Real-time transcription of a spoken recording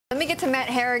me get to Matt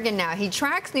Harrigan now. He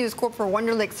tracks News Corp for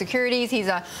Wunderlich Securities. He's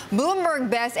a Bloomberg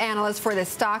best analyst for this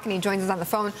stock, and he joins us on the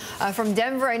phone from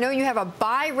Denver. I know you have a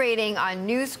buy rating on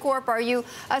News Corp. Are you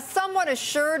somewhat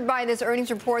assured by this earnings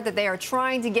report that they are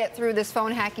trying to get through this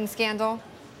phone hacking scandal?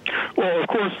 Well, of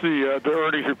course, the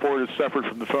earnings report is separate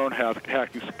from the phone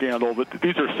hacking scandal, but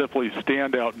these are simply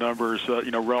standout numbers,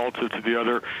 relative to the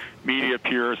other media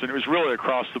peers, and it was really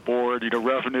across the board.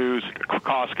 Revenues,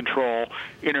 cost control,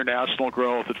 international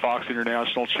growth at Fox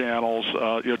International channels.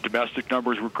 Domestic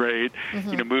numbers were great.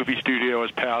 Movie studio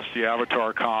has passed the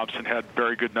Avatar comps and had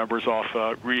very good numbers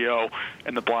off Rio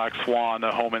and the Black Swan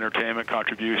home entertainment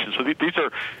contributions. So these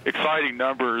are exciting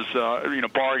numbers.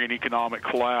 Barring an economic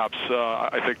collapse,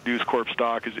 I think News Corp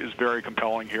stock is very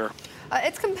compelling here.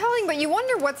 It's compelling, but you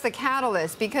wonder what's the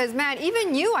catalyst, because, Matt,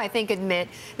 even you, I think, admit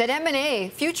that M&A,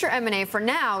 future M&A for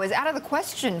now, is out of the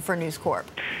question for News Corp.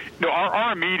 No,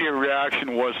 our immediate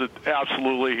reaction was that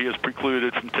absolutely he is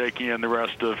precluded from taking in the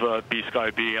rest of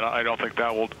B-Sky-B, and I don't think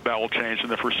that will change in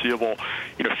the foreseeable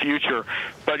future.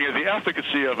 But the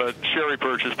efficacy of a share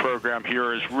repurchase program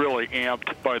here is really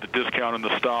amped by the discount in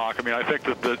the stock. I mean, I think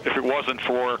that if it wasn't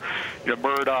for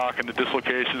Murdoch and the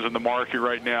dislocations in the market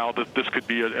right now, that this could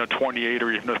be a 28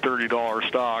 or even a $30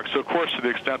 stock. So, of course, to the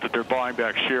extent that they're buying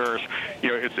back shares,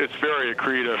 it's very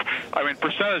accretive. I mean,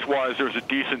 percentage-wise, there was a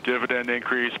decent dividend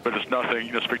increase, but it's nothing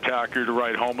spectacular to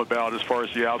write home about as far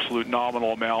as the absolute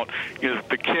nominal amount.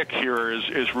 The kick here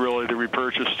is really the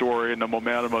repurchase story and the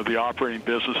momentum of the operating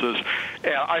businesses.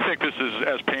 And I think this is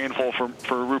as painful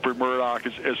for Rupert Murdoch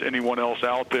as anyone else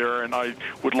out there, and I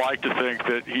would like to think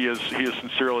that he is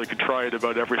sincerely contrite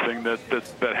about everything that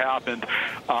happened.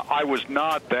 I was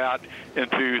not that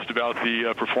enthused about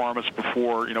the performance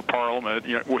before Parliament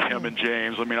with him and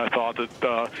James. I mean, I thought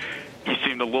that he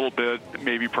seemed a little bit,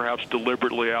 maybe perhaps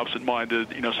deliberately absent-minded,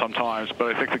 sometimes.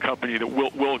 But I think the company that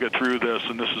will get through this,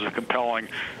 and this is a compelling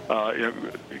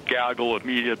gaggle of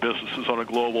media businesses on a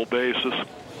global basis.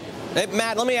 Hey,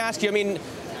 Matt, let me ask you. I mean,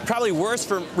 probably worse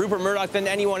for Rupert Murdoch than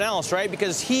anyone else, right?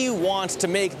 Because he wants to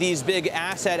make these big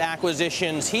asset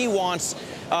acquisitions. He wants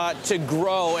to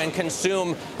grow and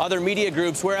consume other media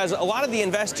groups, whereas a lot of the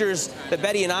investors that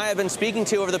Betty and I have been speaking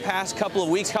to over the past couple of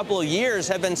weeks, couple of years,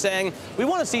 have been saying, we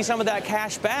want to see some of that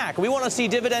cash back. We want to see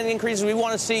dividend increases. We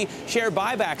want to see share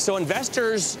buybacks. So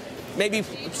investors may be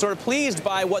sort of pleased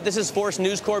by what this has forced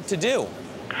News Corp to do.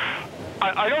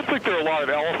 I don't think there are a lot of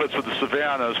elephants in the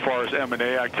savannah as far as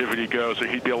M&A activity goes that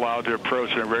he'd be allowed to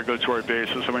approach on a regulatory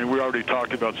basis. I mean, we already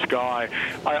talked about Sky.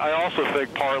 I also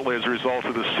think partly as a result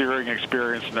of the Searing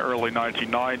experience in the early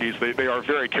 1990s, they are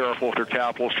very careful with their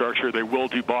capital structure. They will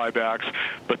do buybacks,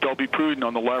 but they'll be prudent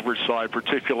on the leverage side,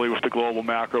 particularly with the global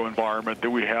macro environment that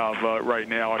we have right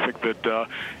now. I think that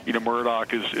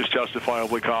Murdoch is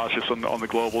justifiably cautious on the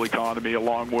global economy,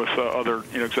 along with other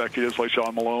executives like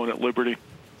John Malone at Liberty.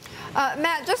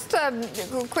 Matt, just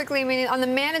quickly, I mean, on the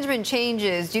management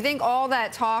changes, do you think all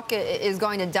that talk is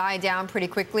going to die down pretty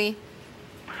quickly?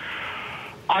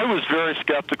 I was very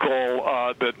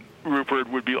skeptical that Rupert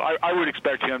would be. I would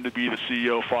expect him to be the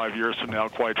CEO 5 years from now,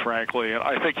 quite frankly. And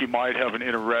I think he might have an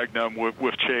interregnum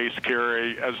with Chase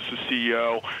Carey as the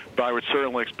CEO, but I would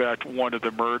certainly expect one of the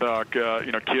Murdoch,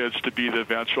 kids to be the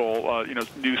eventual,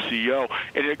 new CEO.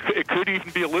 And it could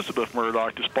even be Elizabeth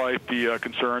Murdoch, despite the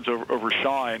concerns over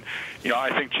Shine.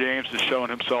 I think James has shown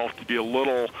himself to be a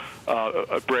little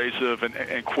abrasive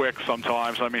and quick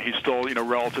sometimes. I mean, he's still,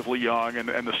 relatively young,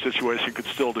 and the situation could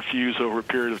still diffuse over a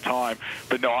period of time.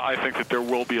 But no, I think that there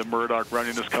will be a Murdoch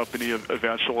running this company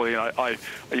eventually.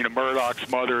 And Murdoch's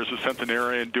mother is a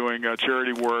centenarian doing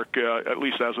charity work, at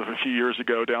least as of a few years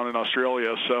ago, down in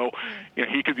Australia. So,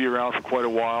 he could be around for quite a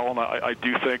while. And I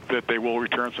do think that they will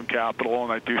return some capital,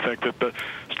 and I do think that the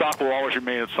stock will always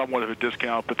remain at somewhat of a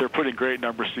discount. But they're putting great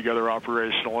numbers together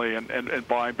operationally, and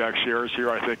buying back shares here,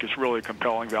 I think, is really a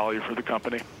compelling value for the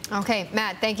company. Okay,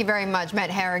 Matt, thank you very much. Matt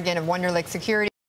Harrigan of Wunderlich Securities.